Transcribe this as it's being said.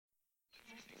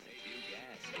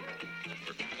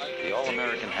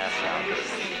All-American half pounder,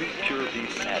 2 pure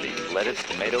beef patties, lettuce,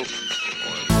 tomato.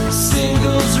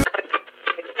 Singles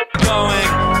going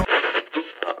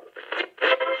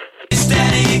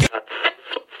steady.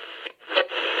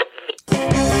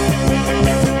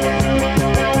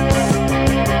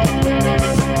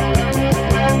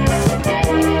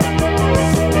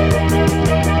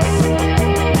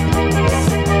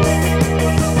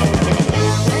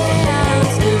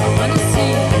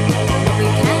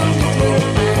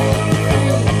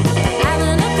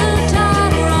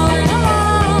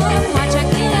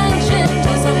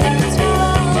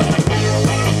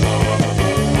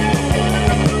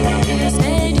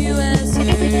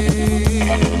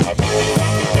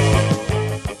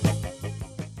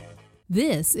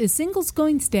 This is Singles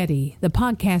Going Steady, the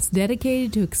podcast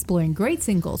dedicated to exploring great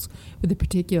singles with a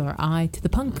particular eye to the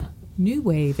punk, new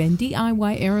wave, and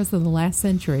DIY eras of the last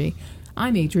century.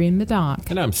 I'm Adrienne Maddock.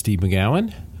 And I'm Steve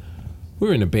McGowan.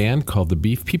 We're in a band called The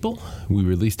Beef People. We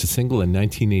released a single in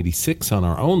 1986 on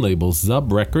our own label,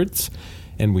 Zub Records,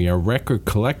 and we are record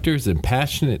collectors and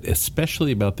passionate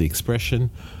especially about the expression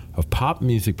of pop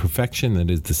music perfection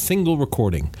that is the single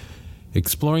recording.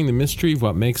 Exploring the mystery of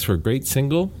what makes for a great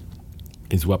single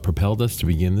is what propelled us to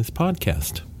begin this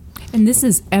podcast. And this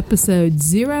is episode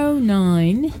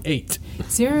 098.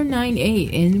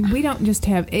 098. And we don't just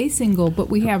have a single, but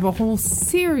we have a whole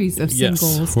series of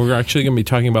singles. Yes, we're actually going to be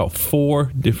talking about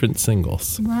 4 different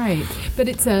singles. Right. But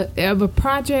it's a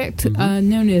project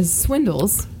known as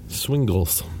Swindles.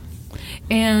 Swindles.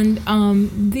 And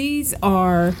these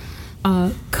are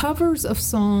covers of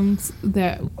songs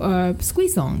that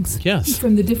squeeze songs. Yes.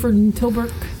 From the different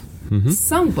Tilbrook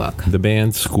songbook. The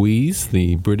band Squeeze,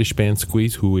 the British band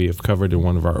Squeeze, who we have covered in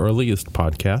one of our earliest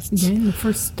podcasts. Yeah, the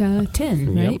first 10,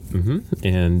 right? Yep. Mm-hmm.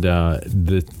 And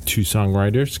the 2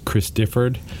 songwriters, Chris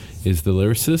Difford is the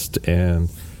lyricist, and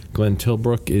Glenn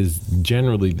Tilbrook is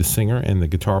generally the singer and the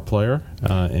guitar player,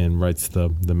 and writes the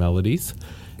melodies.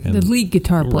 And the lead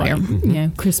guitar player. Right. Mm-hmm. Yeah,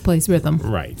 Chris plays rhythm.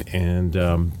 Right.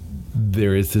 And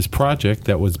there is this project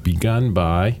that was begun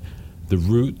by the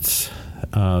Roots,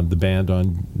 the band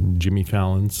on Jimmy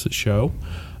Fallon's show,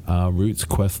 Roots,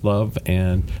 Questlove,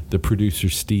 and the producer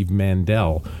Steve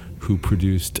Mandel, who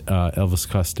produced Elvis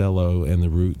Costello and the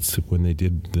Roots when they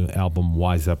did the album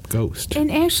Wise Up Ghost. And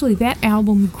actually, that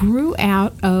album grew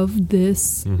out of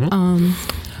this collaboration,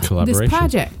 this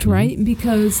project, right?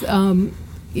 Because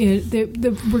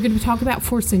we're going to talk about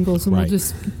 4 singles, and right. we'll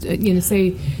just say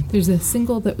there's a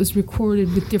single that was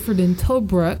recorded with Difford and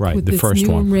Tilbrook with the this first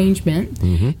new one. arrangement.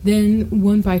 Mm-hmm. Then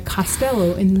one by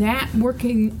Costello, and that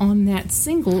working on that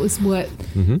single is what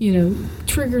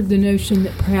triggered the notion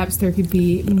that perhaps there could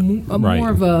be more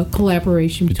of a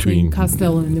collaboration between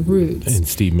Costello and the Roots, and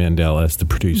Steve Mandel as the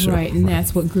producer. Right, and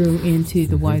that's what grew into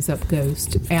the Wise Up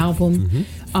Ghost album.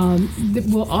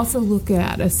 We'll also look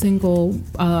at a single,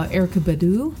 Erykah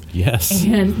Badu. Yes.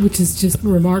 Which is just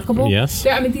remarkable. Yes.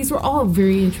 I mean, these were all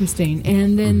very interesting.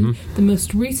 And then the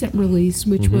most recent release,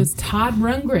 which was Todd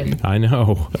Rundgren. I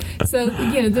know. So,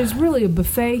 there's really a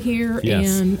buffet here.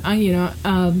 Yes.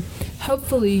 And,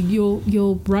 hopefully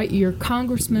you'll write your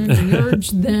congressman and urge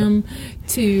them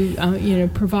to,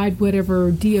 provide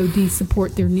whatever DOD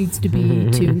support there needs to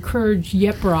be to encourage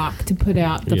Yep Rock to put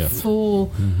out the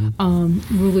full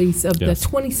release of the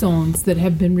 20 songs that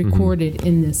have been recorded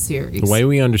in this series. The way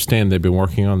we understand, they've been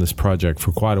working on this project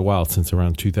for quite a while, since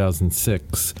around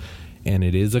 2006, and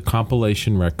it is a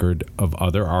compilation record of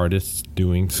other artists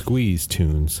doing Squeeze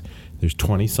tunes. There's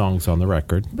 20 songs on the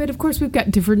record. But, of course, we've got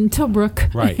Difford and Tilbrook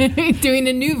doing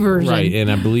a new version. Right, and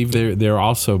I believe there are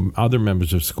also other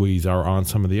members of Squeeze are on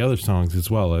some of the other songs as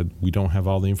well. We don't have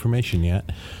all the information yet.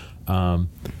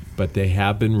 But they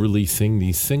have been releasing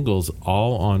these singles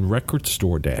all on Record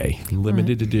Store Day,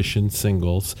 limited edition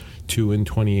singles, 2 in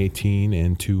 2018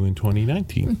 and 2 in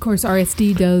 2019. Of course,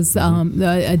 RSD does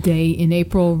a day in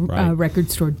April, Record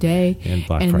Store Day, and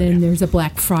Friday. Then there's a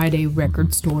Black Friday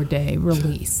Record Store Day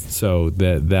release. So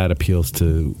that appeals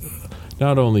to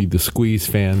not only the Squeeze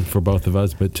fan for both of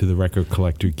us, but to the record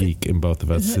collector geek in both of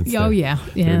us, since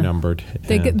they're numbered.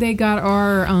 They got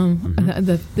our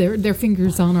their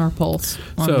fingers on our pulse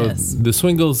on this. The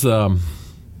Swindles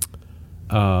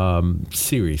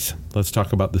series. Let's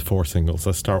talk about the 4 singles.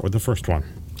 Let's start with the first one.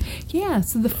 Yeah,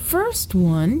 so the first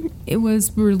one, it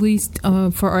was released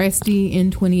for RSD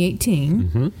in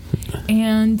 2018.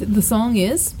 And the song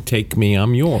is Take Me,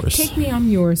 I'm Yours. Take Me, I'm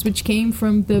Yours, which came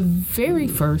from the very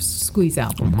first Squeeze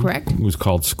album, correct? It was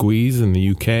called Squeeze in the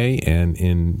UK, and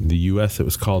in the US it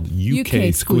was called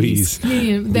UK Squeeze.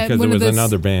 Yeah, that because one it of was those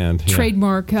another band. Yeah.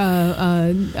 trademark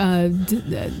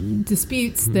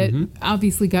disputes that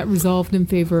obviously got resolved in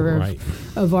favor Right.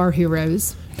 of our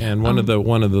heroes. And one of the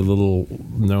little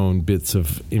known bits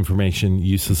of information,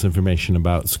 useless information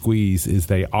about Squeeze is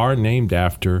they are named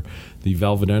after the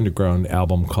Velvet Underground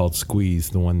album called Squeeze,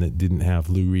 the one that didn't have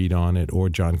Lou Reed on it or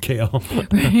John Cale.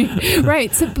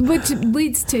 Right. So, which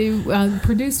leads to the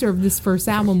producer of this first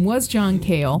album was John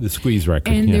Cale. The Squeeze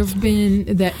record. And yes. there have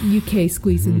been that UK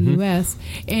Squeeze in the US.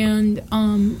 And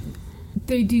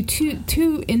they do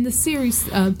two in the series.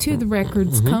 Two of the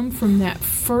records come from that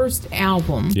first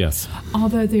album. Yes.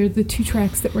 Although they're the two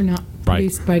tracks that were not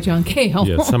produced by John Cale.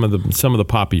 Yeah, some of the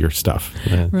poppier stuff.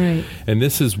 Right. And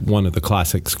this is one of the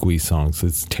classic Squeeze songs.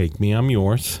 It's Take Me, I'm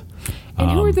Yours. And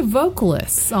who are the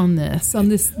vocalists on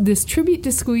this tribute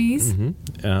to Squeeze?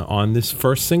 On this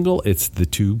first single, it's the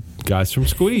two guys from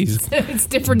Squeeze. It's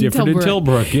different in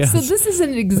Tilbrook, yes. So this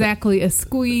isn't exactly a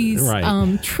Squeeze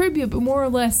Right. tribute, but more or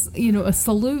less, a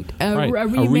salute, a Right. A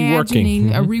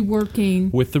reimagining, reworking. a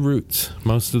reworking. With the Roots.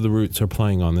 Most of the Roots are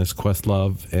playing on this,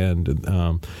 Questlove,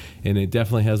 and it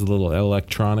definitely has a little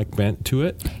electronic bent to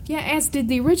it. Yeah, as did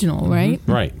the original, right?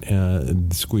 Right.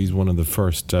 Squeeze, one of the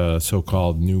first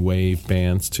so-called new wave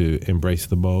bands to embrace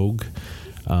the Moog.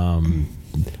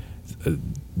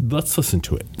 Let's listen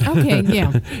to it. Okay,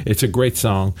 yeah. It's a great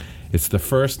song. It's the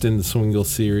first in the Swindles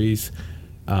series.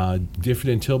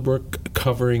 Difford and Tilbrook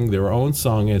covering their own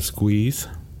song as Squeeze.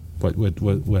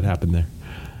 What happened there?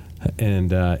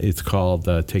 And it's called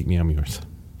Take Me, I'm Yours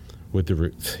with the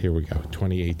Roots. Here we go,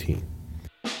 2018.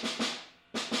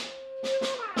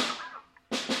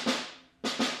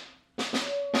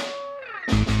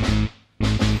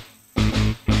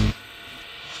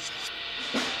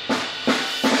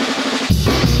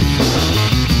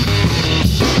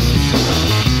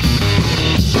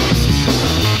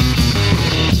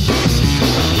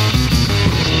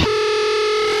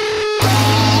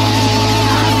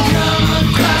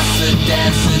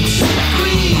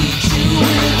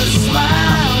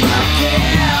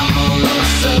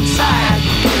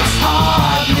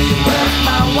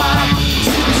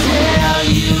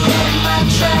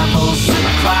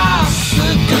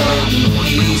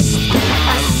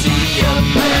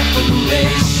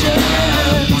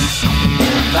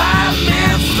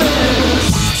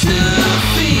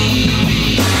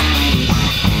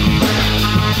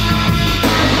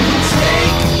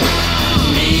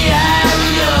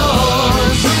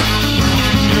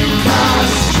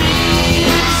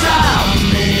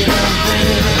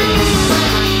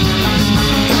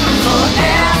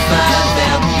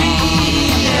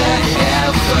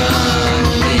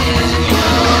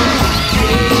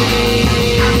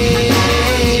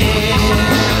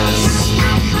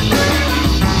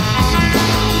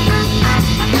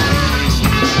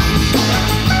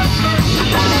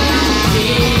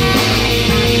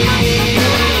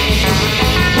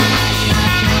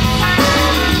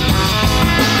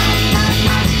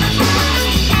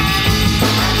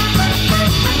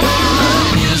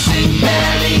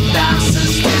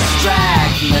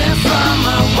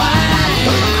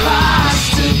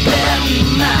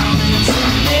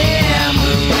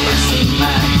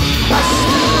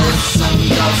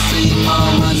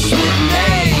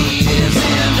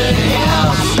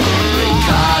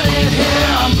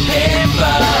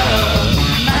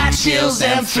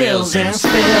 And thrills and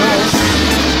spills.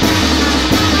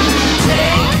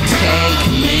 Take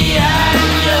me and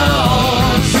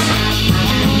yours.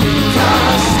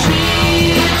 Cause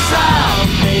dreams are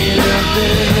made of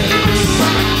this.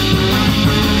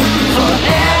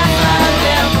 Forever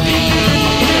there'll be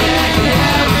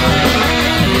heaven.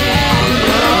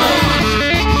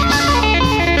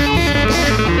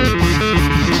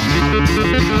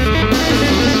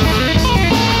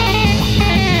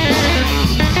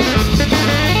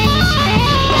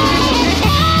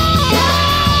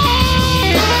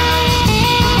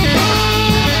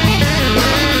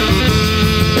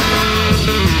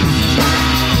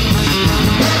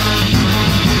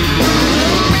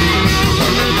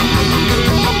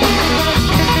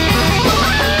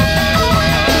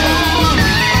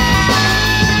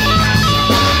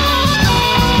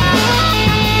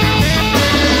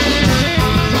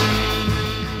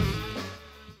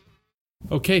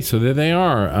 Okay, so there they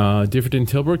are. Difford and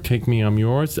Tilbrook, Take Me, I'm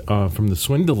Yours, from the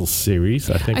Swindles series.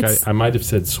 I think I might have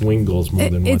said Swingles more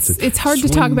than once. It's hard to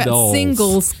talk about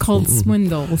singles called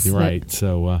Swindles. Right,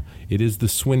 so it is the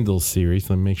Swindles series.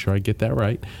 Let me make sure I get that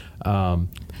right.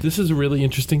 This is a really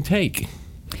interesting take.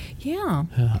 Yeah.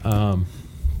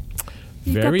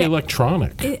 Very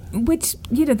electronic. Which,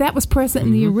 that was present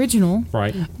in the original.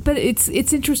 Right. But it's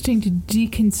interesting to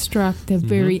deconstruct a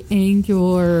very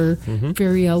angular,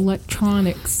 very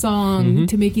electronic song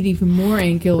to make it even more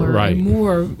angular and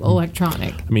more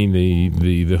electronic. I mean,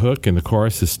 the hook and the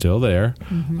chorus is still there.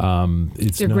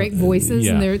 They're great voices,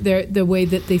 and the way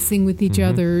that they sing with each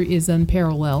other is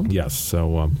unparalleled. Yes,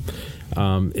 so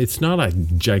it's not a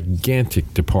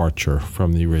gigantic departure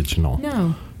from the original.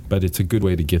 No. But it's a good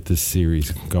way to get this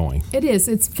series going. It is.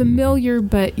 It's familiar,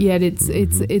 but yet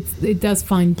it does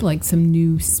find like some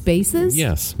new spaces.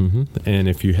 Yes, and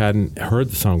if you hadn't heard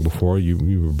the song before, you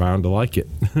were bound to like it.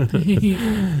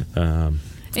 And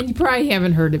you probably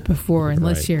haven't heard it before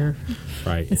unless you're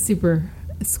a super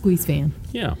Squeeze fan.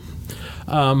 Yeah.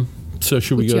 So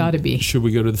should we Which go? ought to be. Should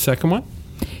we go to the second one?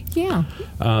 Yeah.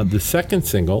 The second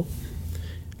single.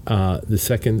 The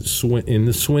second in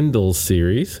the Swindles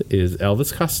series is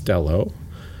Elvis Costello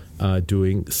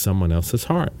doing Someone Else's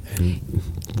Heart. And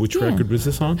which record was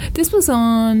this on? This was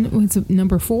on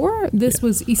number 4. This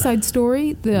was East Side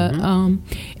Story. And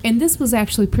this was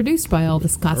actually produced by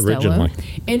Elvis Costello. Originally.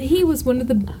 And he was one of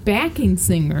the backing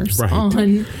singers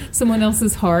on Someone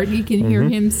Else's Heart. You can hear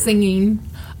him singing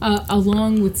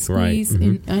along with Squeeze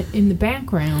in the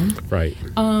background. Right.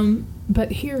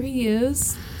 But here he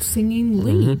is singing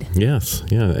lead. Yes,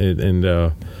 yeah,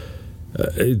 and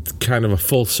it's kind of a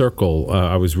full circle.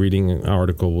 I was reading an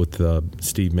article with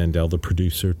Steve Mandel, the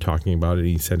producer, talking about it.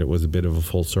 He said it was a bit of a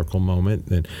full circle moment,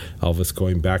 and Elvis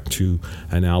going back to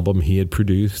an album he had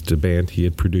produced, a band he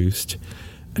had produced.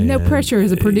 No pressure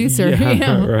as a producer.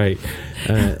 Right.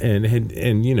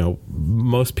 And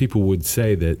most people would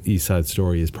say that East Side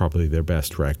Story is probably their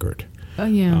best record. Oh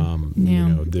yeah,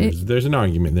 there's an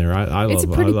argument there. I love it's a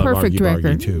pretty perfect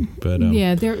record too, but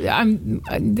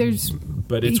there's.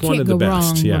 But it's one of the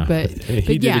best. Wrong, but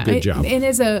he did a good job. And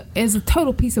as a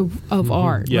total piece of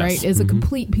art, yes. right? As a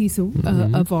complete piece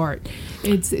of art,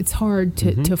 it's hard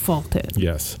to fault it.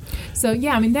 Yes. So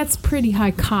that's pretty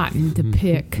high cotton to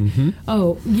pick.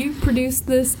 Oh, you produced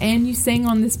this and you sang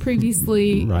on this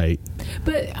previously, right?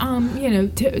 But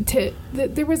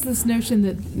there was this notion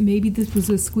that maybe this was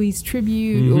a Squeeze tribute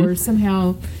or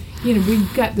somehow.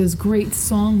 We've got those great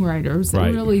songwriters.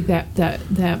 Right. Really,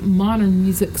 that modern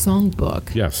music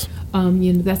songbook. Yes.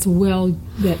 That's a well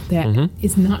that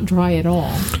is not dry at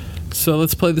all. So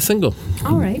let's play the single.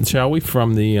 All right. Shall we?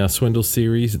 From the Swindle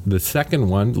series, the second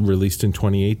one released in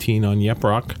 2018 on Yep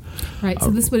Rock. Right. So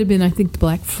this would have been, I think, the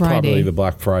Black Friday. Probably the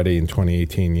Black Friday in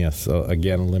 2018. Yes. So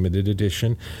again, a limited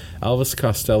edition. Elvis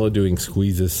Costello doing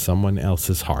Squeeze's Someone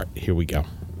Else's Heart. Here we go.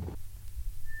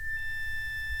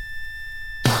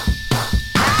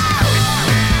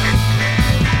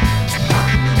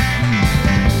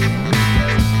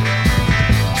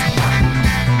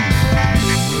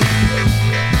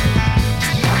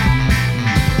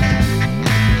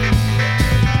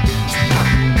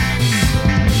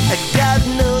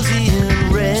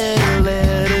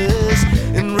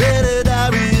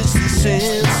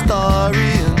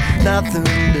 Nothing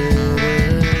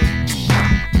better.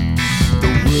 The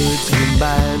words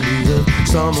remind me of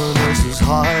someone else's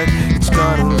heart. It's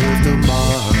gonna leave a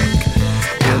mark.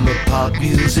 And the pop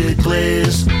music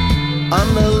plays on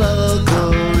the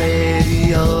local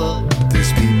radio.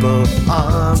 There's people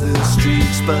on the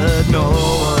streets, but no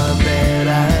one that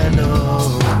I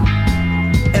know.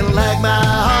 And like my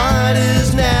heart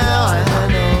is now, I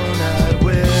know not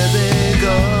where they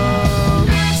go.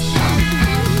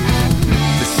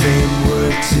 Same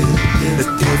words in a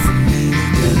different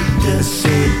meaning, the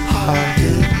same heart, a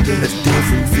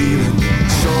different feeling.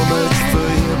 So much for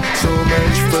him, so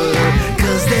much for her,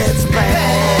 'cause that's past.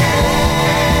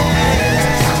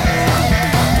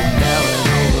 Now I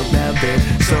know about that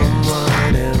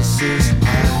someone else's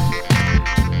heart.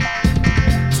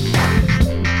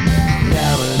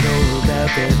 Now I know about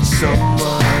that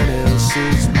someone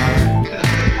else's heart.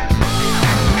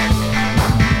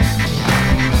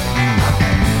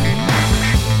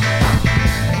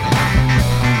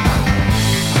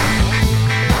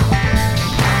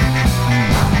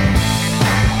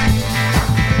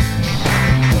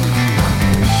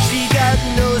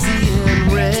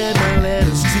 Read my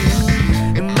letters too,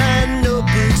 and mine no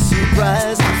big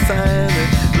surprise to find that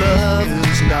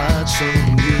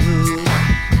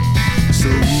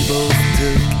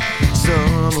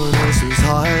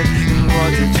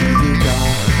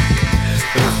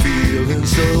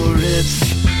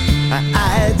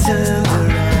I turned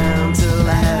around to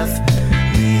laugh.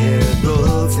 We had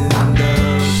both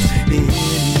indulged in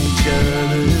each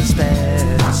other's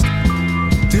past,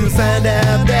 to find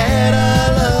out that our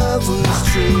love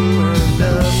was true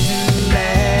enough to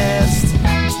last.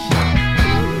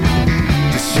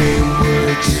 The same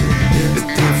words, a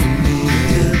different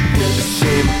meaning, the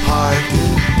same heart,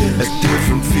 a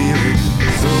different feeling.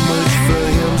 So much for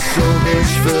him, so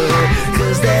much for her,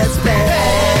 'cause that's past.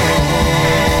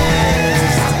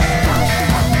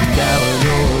 Now I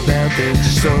know about that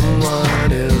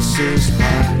someone else's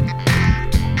heart.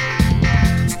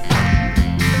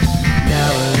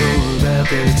 Now I know about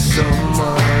that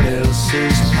someone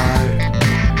else's heart.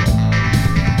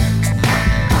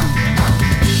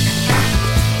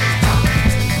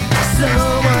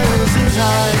 Someone else's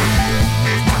heart.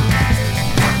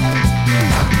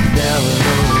 Now I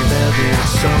know about that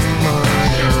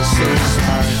someone else's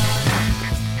heart.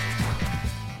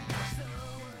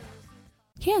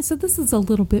 Yeah, so this is a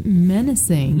little bit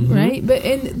menacing, right? But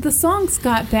and the song's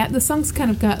got that. The song's kind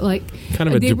of got like kind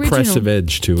of a the depressive original,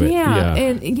 edge to it. Yeah,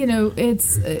 and you know,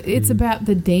 it's about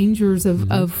the dangers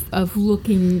of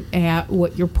looking at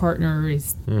what your partner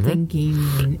is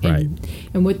thinking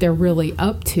and what they're really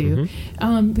up to.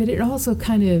 But it also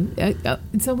kind of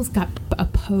it's almost got a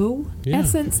Poe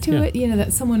essence to it. You know,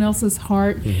 that someone else's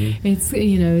heart. It's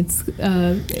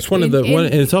it's one of the one,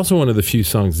 and it's also one of the few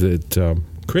songs that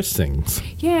Chris sings.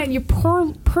 Yeah, and you're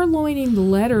purloining the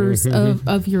letters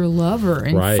of your lover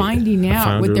and finding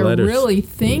out what they're really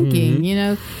thinking. You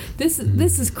know, this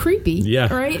is creepy.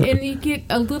 Yeah. Right? And you get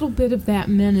a little bit of that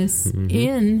menace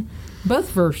in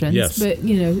both versions, but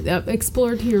you know,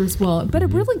 explored here as well. But a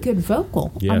really good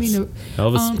vocal. Yes. I mean,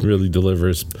 Elvis really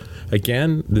delivers.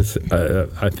 Again, this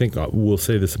I think we'll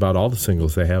say this about all the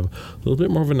singles. They have a little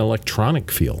bit more of an electronic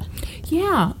feel.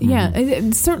 Yeah, yeah.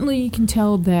 And certainly, you can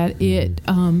tell that it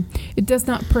does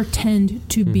not pretend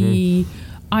to be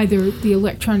either the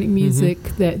electronic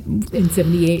music that in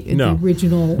 '78 the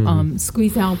original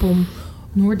Squeeze album,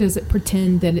 nor does it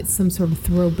pretend that it's some sort of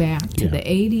throwback to the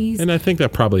 80s. And I think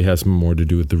that probably has more to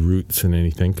do with the roots than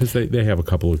anything, because they have a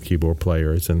couple of keyboard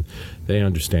players and they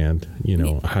understand, you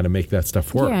know, how to make that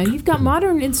stuff work. Yeah, you've got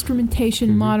modern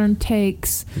instrumentation, modern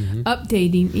takes,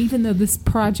 updating, even though this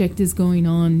project is going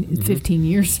on 15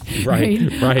 years. Right.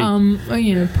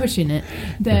 You know, pushing it.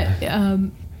 That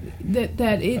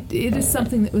it is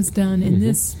something that was done in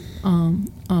this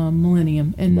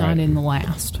millennium and not in the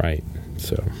last. Right.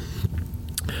 So...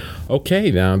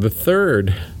 Okay, now the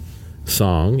third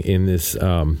song in this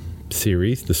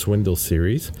series, the Swindles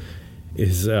series,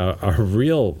 is a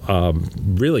real,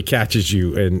 really catches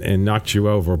you and knocks you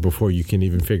over before you can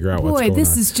even figure out what's going on. Boy,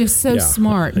 this is just so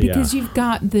smart, because you've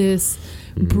got this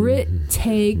Brit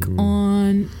take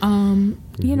on,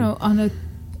 you know, on a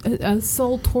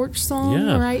Soul Torch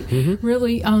song, right?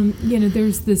 Really, you know,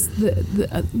 there's this.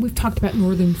 We've talked about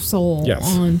Northern Soul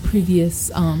on previous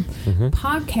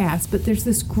podcasts, but there's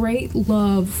this great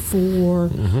love for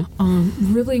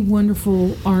really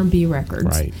wonderful R&B records,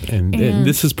 right? And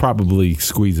this is probably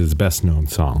Squeeze's best known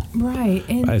song, right?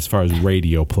 And as far as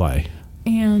radio play.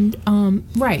 And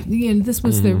right, you know, this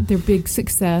was their big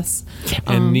success.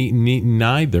 And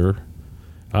neither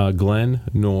Glenn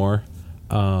nor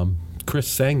Chris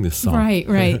sang this song.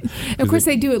 Right. Of course,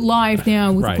 they do it live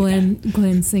now with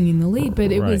Glenn singing the lead,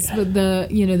 but it was with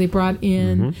they brought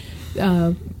in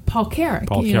Paul Carrick.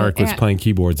 Paul Carrick was playing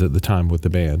keyboards at the time with the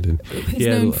band, and he's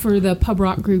known for the pub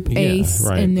rock group Ace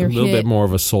and their a little bit more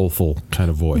of a soulful kind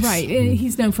of voice. Right, and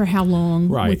he's known for How Long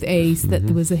with Ace, that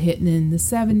was a hit in the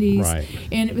 70s. Right.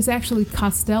 And it was actually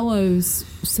Costello's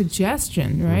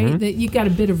suggestion, right, that you got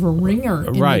a bit of a ringer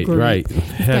in the group. Right.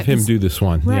 Have him do this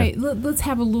one. Right. Let's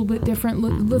have a little bit different.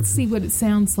 Let's see what it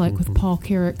sounds like with Paul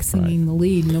Carrick singing the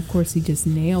lead, and of course he just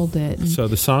nailed it. So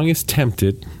the song is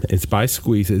Tempted. It's by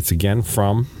Squeeze. It's again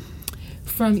from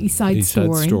East Side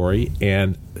Story,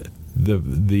 and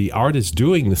the artist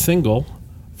doing the single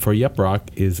for Yup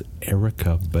Rock is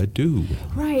Erykah Badu.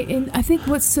 Right, and I think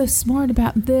what's so smart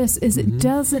about this is it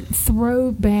doesn't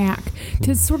throw back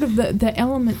to sort of the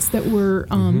elements that were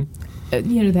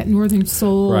you know, that Northern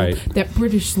Soul, that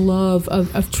British love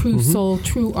of true soul,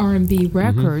 true R&B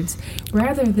records,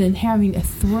 rather than having a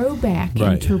throwback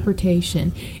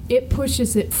interpretation. It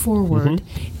pushes it forward,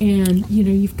 and you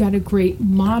know, you've got a great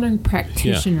modern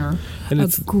practitioner,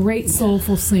 a great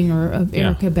soulful singer of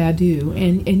Erykah Badu,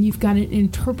 and you've got an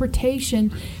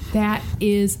interpretation that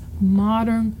is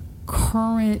modern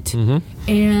current,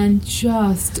 and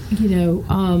just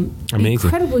Amazing.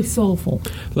 incredibly soulful.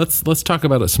 Let's talk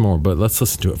about it some more, but let's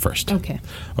listen to it first.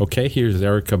 Okay, here's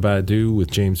Erykah Badu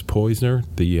with James Poisner,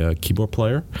 the keyboard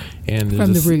player, and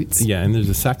From The Roots. Yeah, and there's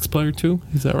a sax player too.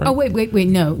 Is that right? Oh wait,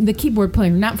 no, the keyboard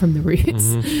player, not from The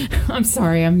Roots. I'm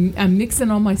sorry, I'm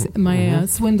mixing all my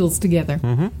Swindles together.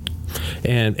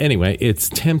 And anyway, it's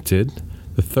Tempted,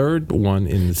 the third one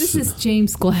in this. This is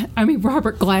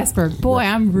Robert Glassberg. Boy,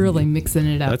 I'm really mixing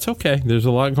it up. That's okay. There's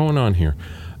a lot going on here.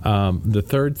 The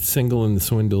third single in the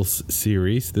Swindles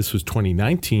series. This was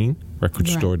 2019, Record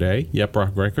Store Day. Yep,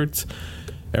 Rock Records.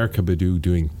 Erykah Badu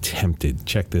doing Tempted.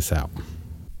 Check this out.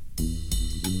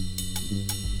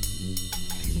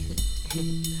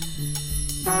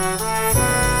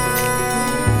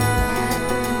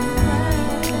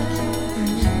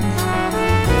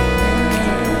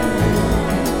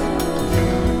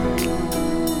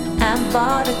 I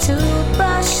bought a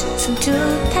toothbrush, some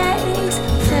toothpaste,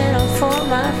 flannel for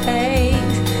my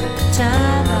face,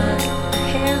 pajama,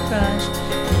 hairbrush,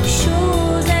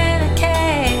 shoes and a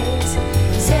case.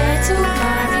 Said to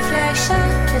my reflection,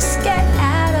 let's get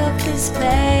out of this place.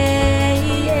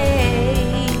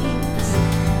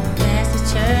 Past the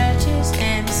churches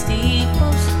and the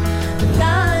steeples,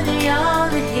 London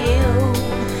on the hill,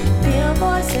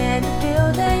 billboards and the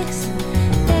buildings,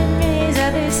 memories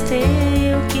of it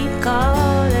still keep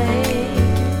calling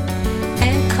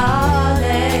and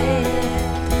calling,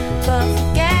 but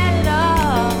forget it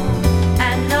all, I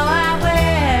know I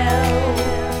will.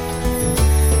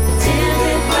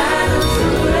 Tempted by the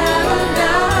fruit of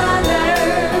another,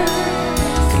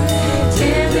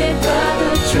 tempted but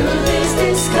the truth is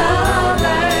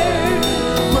discovered.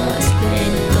 What's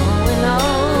been going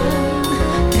on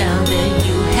now that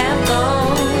you have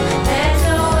gone? There's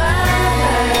no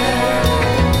other.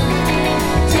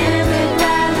 Tempted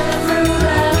by the fruit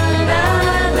of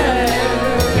another,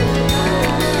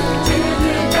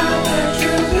 tempted but the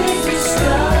truth is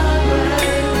discovered.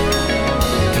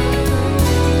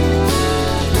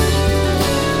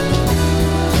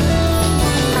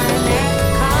 I'm at the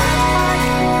car park,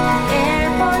 the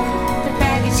airport, the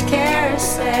baggage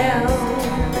carousel,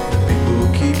 People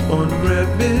keep on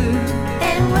rapping.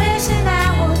 and wishing I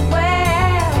was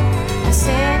well. I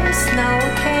said it's no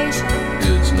occasion.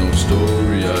 It's no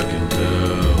story I can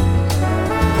tell.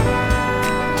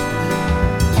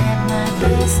 At my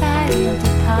bedside,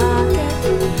 empty pocket,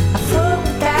 a foot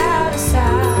without a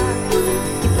sock.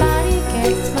 Your body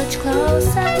gets much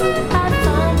closer. I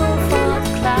fumble for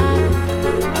the clock.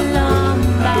 Along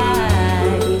by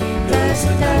the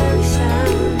seduction,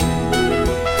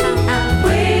 I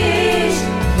wish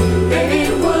that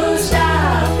it would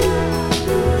stop.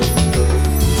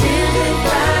 Tempted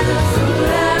by the fruit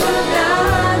of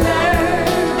another,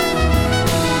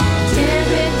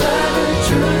 tempted but the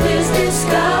truth is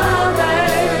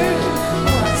discovered.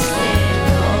 What's been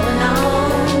going on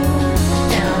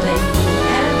now that you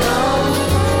have gone?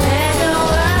 There's no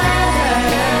other.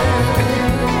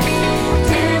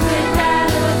 Tempted by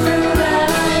the fruit of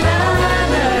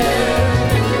another,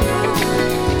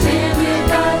 tempted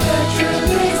but the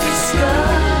truth is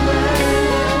discovered.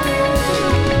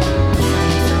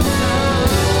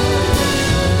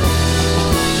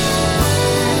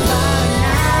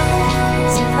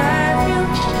 Some perfume,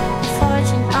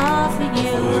 fortune all for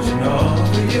you.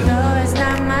 Though it's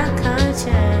not my conscience,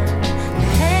 it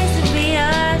has to be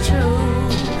untrue.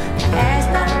 That's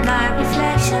not my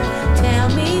reflection. Tell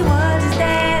me what is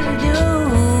there to do.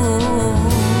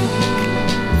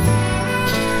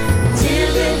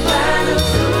 Tempted by the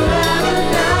fruit of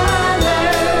another,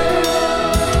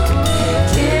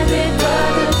 tempted but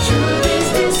the truth is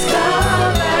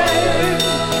discovered.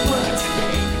 What's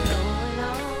been going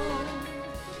on?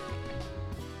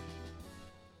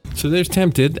 So there's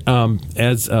Tempted.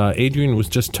 As Adrian was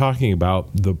just talking about,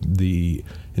 the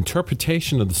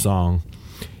interpretation of the song,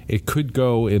 it could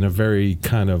go in a very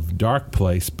kind of dark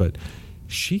place, but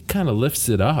she kind of lifts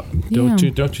it up. Don't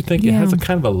you think? It has a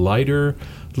kind of a lighter, a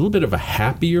little bit of a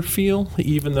happier feel,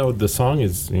 even though the song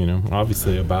is,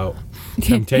 obviously about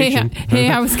temptation. Hey,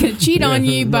 I was going to cheat on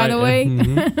you, by the way.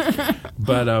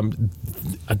 But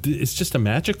it's just a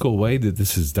magical way that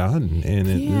this is done,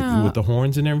 and with the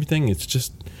horns and everything,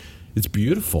 it's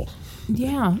beautiful.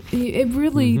 Yeah, it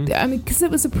really, because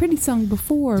it was a pretty song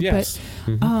before, Yes.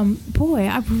 but boy,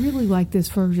 I really like this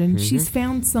version. She's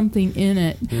found something in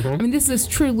it. I mean, this is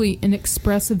truly an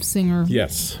expressive singer.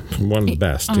 Yes, one of the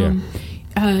best, yeah.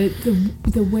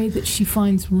 The way that she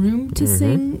finds room to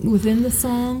sing within the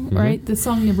song, right? The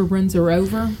song never runs her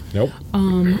over. Nope.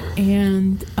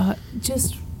 And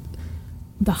just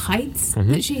the heights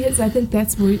that she hits. I think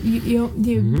that's where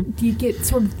you get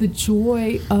sort of the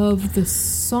joy of the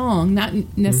song, not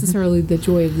necessarily the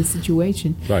joy of the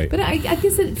situation. Right. But I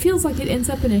guess it feels like it ends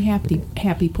up in a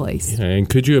happy place. Yeah, and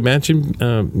could you imagine,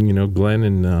 Glenn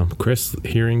and Chris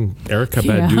hearing Erykah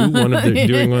Badu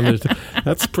doing one of those?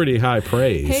 That's pretty high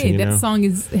praise. Hey, that song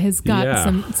has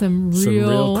got some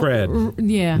real cred.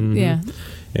 Yeah.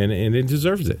 And it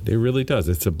deserves it. It really does.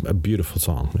 It's a beautiful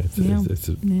song. It's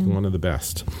one of the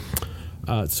best.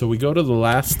 So we go to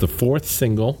the fourth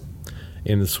single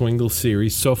in the Swindles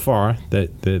series so far.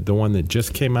 That the one that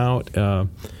just came out,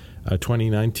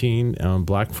 2019,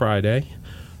 Black Friday.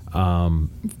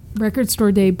 Record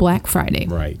Store Day, Black Friday.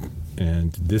 Right.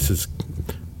 And this is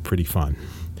pretty fun.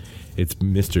 It's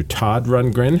Mr. Todd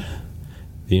Rundgren.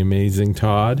 The amazing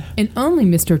Todd. And only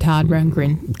Mr. Todd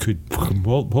Rundgren could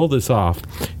pull this off.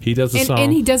 He does a song.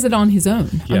 And he does it on his own.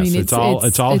 Yes, I mean, it's all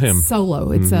him.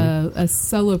 Solo. It's a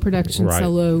solo production,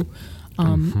 solo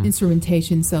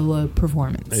instrumentation, solo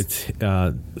performance. It's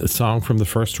a song from the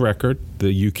first record,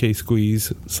 the UK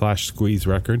Squeeze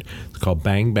record. It's called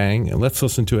Bang Bang. And let's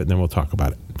listen to it and then we'll talk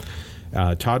about it.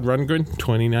 Todd Rundgren,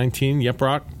 2019, Yep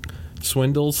Rock,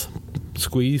 Swindles,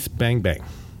 Squeeze, Bang Bang.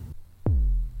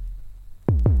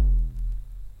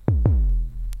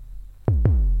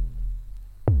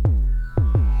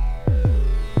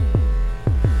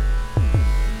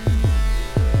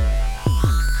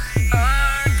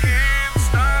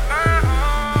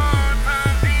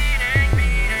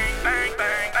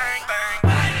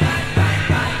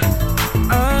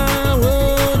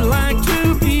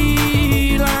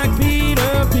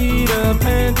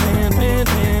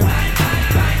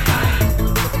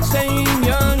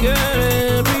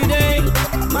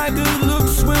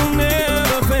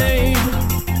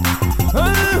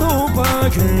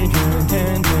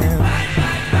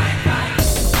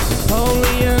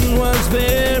 Napoleon was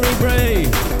very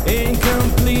brave,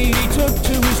 incomplete, he took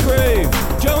to his grave.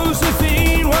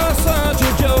 Josephine was such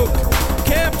a joke,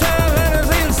 kept her letters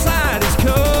inside his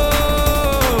coat.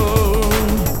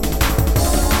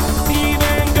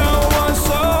 Even Go was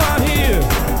so out here,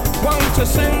 want to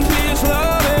send his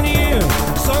love in here.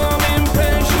 Some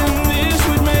impression this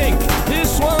would make,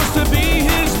 this was to be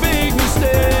his big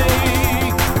mistake.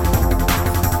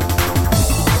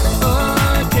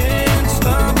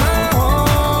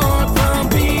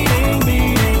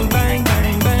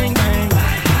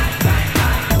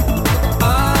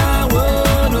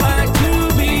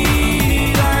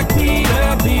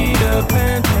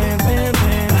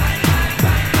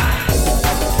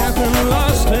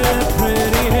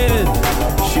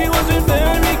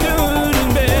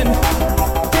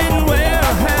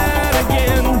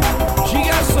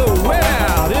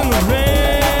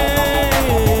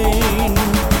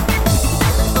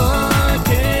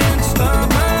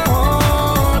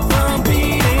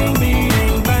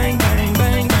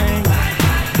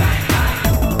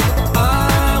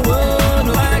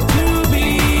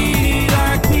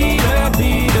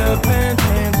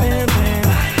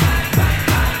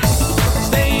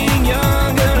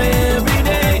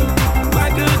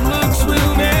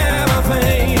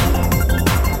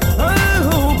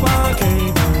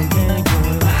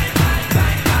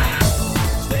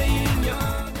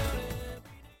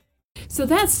 So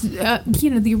that's,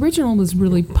 the original was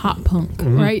really pop punk,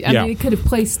 right? I mean, it could have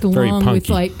placed along with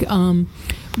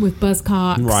with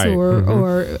Buzzcocks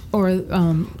or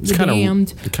the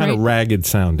Damned. Kind of ragged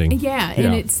sounding. Yeah,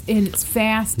 and it's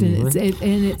fast and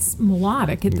it's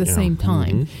melodic at the same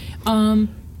time.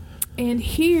 And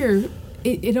here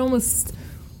it almost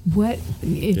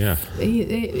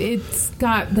it's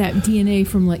got that DNA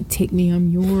from like Take Me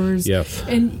I'm Yours. Yes.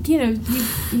 And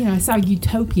I saw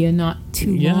Utopia not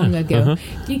too long ago.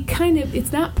 You kind of,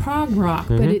 it's not prog rock,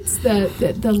 but it's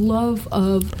the love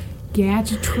of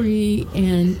gadgetry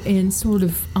and sort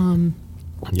of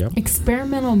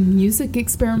experimental music,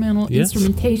 experimental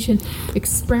instrumentation,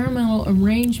 experimental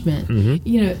arrangement.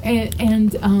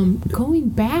 And going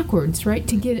backwards, right,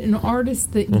 to get an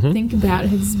artist that you think about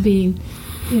as being,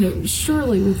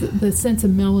 surely with the sense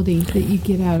of melody that you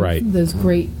get out of those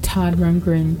great Todd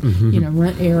Rundgren,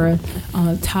 Runt era,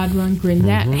 Todd Rundgren,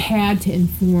 that had to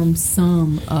inform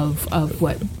some of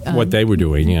what they were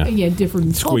doing, Difford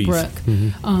and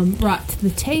Colebrook brought to the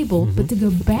table. But to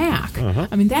go back,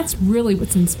 I mean, that's really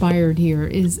what's inspired here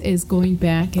is going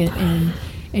back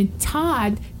and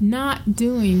Todd not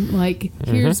doing like,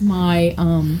 here's my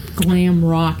glam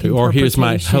rock or here's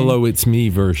my Hello It's Me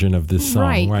version of this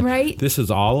song. Right. This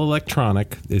is all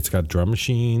electronic. It's got drum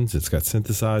machines, it's got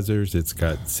synthesizers, it's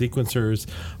got sequencers.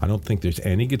 I don't think there's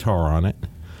any guitar on it.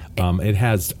 It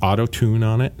has auto-tune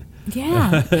on it.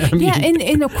 Yeah,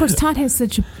 and of course Todd has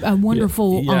such a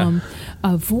wonderful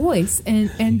voice,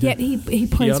 and yet he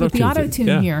plays with the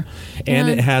auto-tune here, and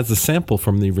it has a sample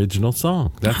from the original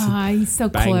song. That's he's so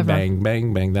bang, clever. Bang,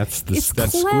 bang, bang. That's Clever,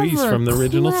 squeeze from the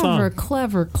original song.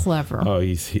 Clever. Oh,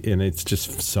 and it's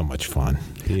just so much fun.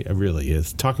 It really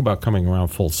is. Talk about coming around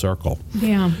full circle.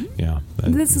 Yeah.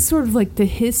 This is sort of like the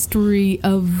history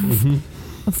of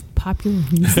popular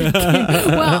music.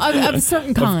 Well, of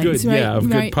certain kinds, right? Yeah, of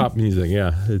good pop music.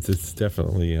 Yeah, it's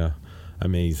definitely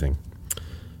amazing.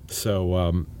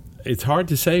 So it's hard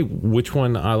to say which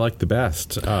one I like the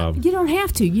best. You don't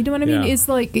have to. You know what I mean? It's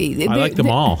like I like them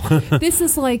all. This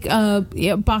is like a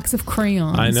box of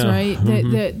crayons, I know. right?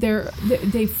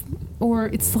 Or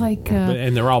it's like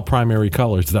and they're all primary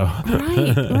colors, though.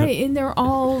 right, and they're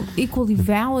all equally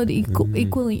valid,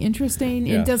 equally interesting.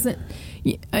 Yeah.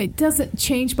 It doesn't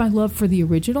change my love for the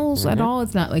originals at all.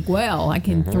 It's not like, well, I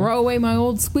can throw away my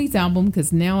old Squeeze album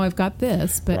because now I've got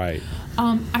this. But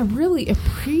I really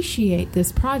appreciate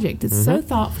this project. It's so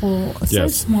thoughtful, so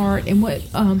smart, and what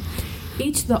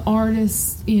each of the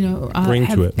artists, bring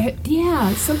to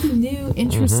it. Something new,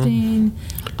 interesting.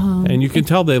 And you can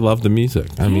tell they love the music.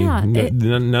 I mean,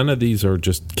 none of these are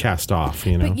just cast off,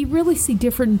 But you really see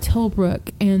Difford and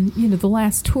Tilbrook, and the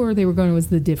last tour they were going was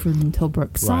the Difford and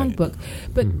Tilbrook Songbook.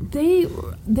 But they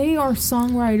are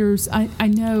songwriters. I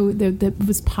know that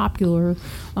was popular.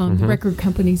 The record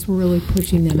companies were really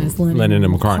pushing them as Lennon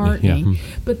and McCartney. Yeah.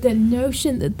 But the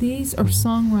notion that these are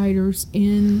songwriters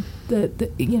in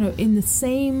in the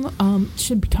same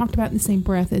should be talked about in the same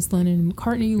breath as Lennon and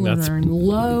McCartney, Lerner and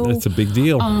Lowe. That's a big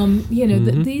deal.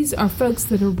 These are folks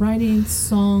that are writing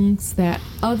songs that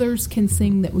others can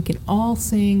sing, that we can all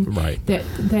sing, that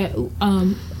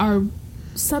are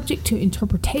subject to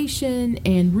interpretation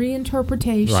and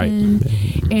reinterpretation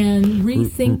and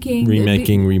rethinking,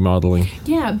 remaking, remodeling.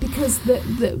 Yeah, because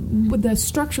the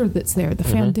structure that's there, the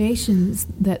foundations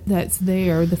that's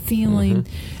there, the feeling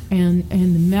and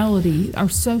the melody are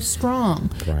so strong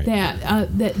that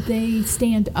they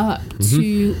stand up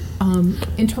to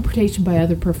interpretation by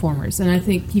other performers. And I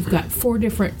think you've got 4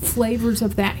 different flavors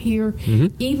of that here,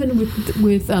 even with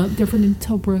Difford and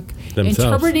Tilbrook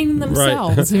interpreting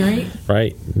themselves,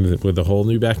 Right, with a whole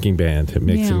new backing band, it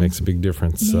makes a big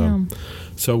difference.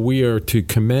 So we are to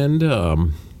commend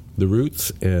the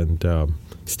Roots and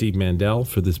Steve Mandel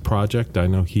for this project. I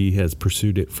know he has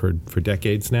pursued it for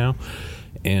decades now,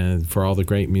 and for all the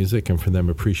great music and for them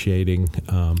appreciating.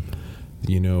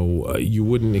 You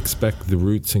wouldn't expect the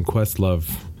Roots and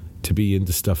Questlove to be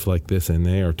into stuff like this, and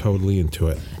they are totally into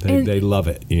it. They love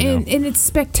it, And it's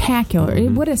spectacular.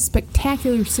 What a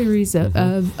spectacular series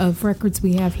of records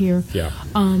we have here. Yeah.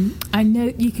 I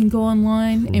know you can go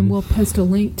online, and we'll post a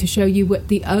link to show you what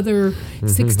the other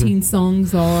 16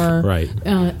 songs are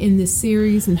in this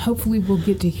series, and hopefully we'll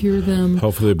get to hear them.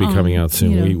 Hopefully it'll be coming out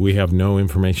soon. We have no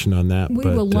information on that. We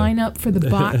will line up for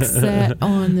the box set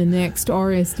on the next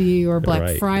RSD or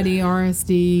Black Friday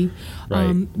RSD.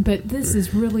 But this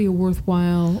is really a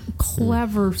worthwhile,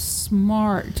 clever,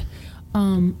 smart,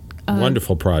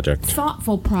 wonderful project,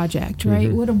 thoughtful project, right?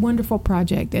 What a wonderful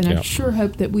project, and I sure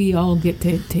hope that we all get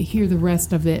to hear the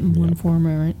rest of it in one form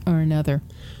or another.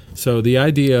 So the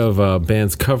idea of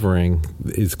bands covering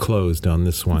is closed on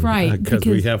this one, right? Because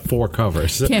we have 4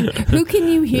 covers. Who can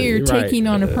you hear taking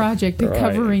on a project and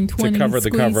covering 20 to cover the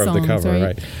cover songs, of the cover,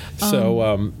 right?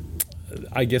 So.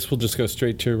 I guess we'll just go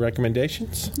straight to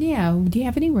recommendations. Yeah. Do you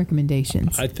have any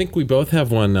recommendations? I think we both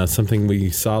have one, something we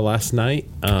saw last night.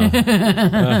 Oh, my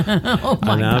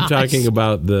and I'm gosh. talking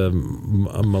about the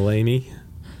Mulaney.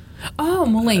 Oh,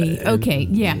 Mulaney. Okay.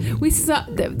 Yeah. We saw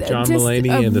John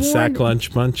Mulaney and the Sack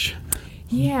Lunch Bunch.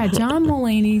 Yeah, John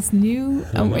Mulaney's new,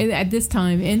 at this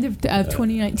time, end of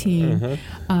 2019,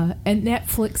 a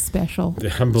Netflix special.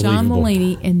 Unbelievable. John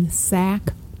Mulaney and the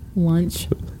Sack Lunch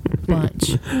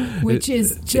Bunch, which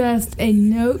is just a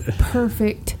note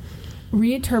perfect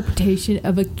reinterpretation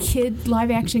of a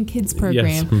live action kids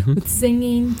program with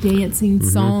singing, dancing,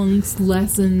 songs,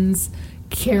 lessons,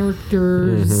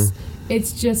 characters.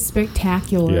 It's just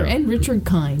spectacular. And Richard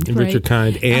Kind, right? Richard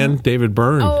Kind and David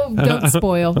Byrne. Oh, don't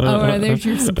spoil. There's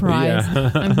your surprise.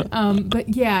 But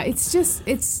yeah, it's just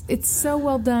it's so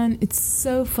well done. It's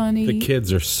so funny. The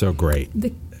kids are so great.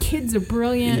 The kids are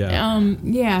brilliant.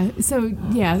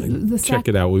 Check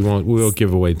it out. We won't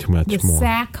give away too much more. The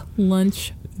Sack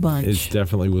Lunch Bunch. It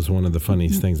definitely was one of the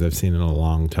funniest things I've seen in a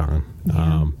long time.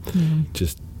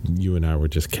 Just you and I were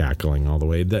just cackling all the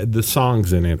way. The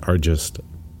songs in it are just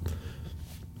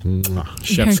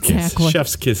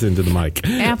chef's kiss into the mic.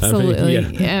 Absolutely.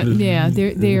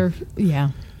 They're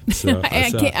So,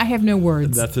 I have no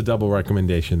words. That's a double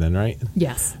recommendation then, right?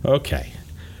 Yes. Okay.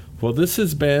 Well, this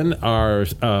has been our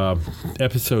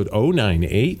episode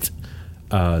 098,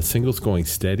 Singles Going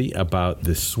Steady, about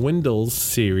the Swindles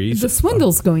series. The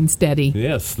Swindles Going Steady.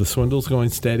 Yes, the Swindles Going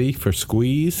Steady for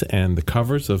Squeeze and the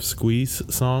covers of Squeeze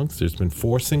songs. There's been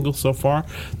 4 singles so far.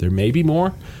 There may be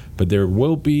more, but there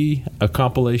will be a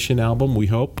compilation album, we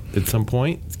hope, at some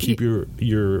point. Keep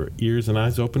your ears and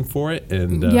eyes open for it.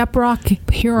 And Yep Rock,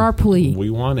 hear our plea. We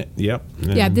want it. Yep.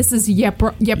 And This is Yep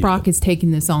Rock is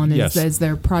taking this on as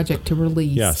their project to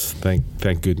release. Yes, thank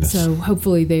goodness. So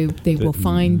hopefully they will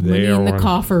find money in the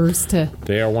coffers to.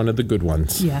 They are one of the good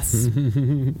ones. Yes.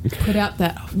 Put out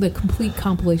the complete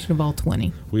compilation of all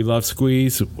 20. We love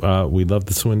Squeeze. We love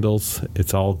the Swindles.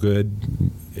 It's all good.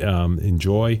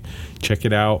 Enjoy. Check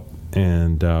it out.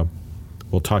 And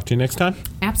we'll talk to you next time.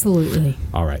 Absolutely.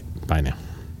 All right. Bye now.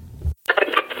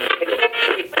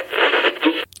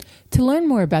 To learn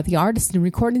more about the artists and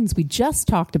recordings we just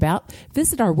talked about,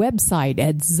 visit our website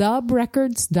at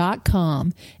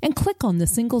zubrecords.com and click on the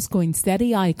Singles Going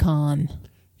Steady icon.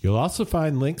 You'll also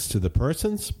find links to the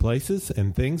persons, places,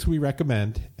 and things we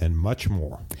recommend, and much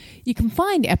more. You can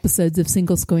find episodes of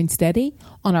Singles Going Steady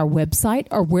on our website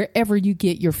or wherever you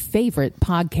get your favorite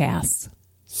podcasts.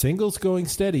 Singles Going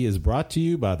Steady is brought to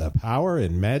you by the power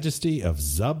and majesty of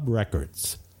Zub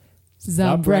Records.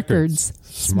 Zub Records.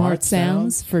 Smart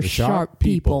sounds for sharp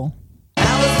people.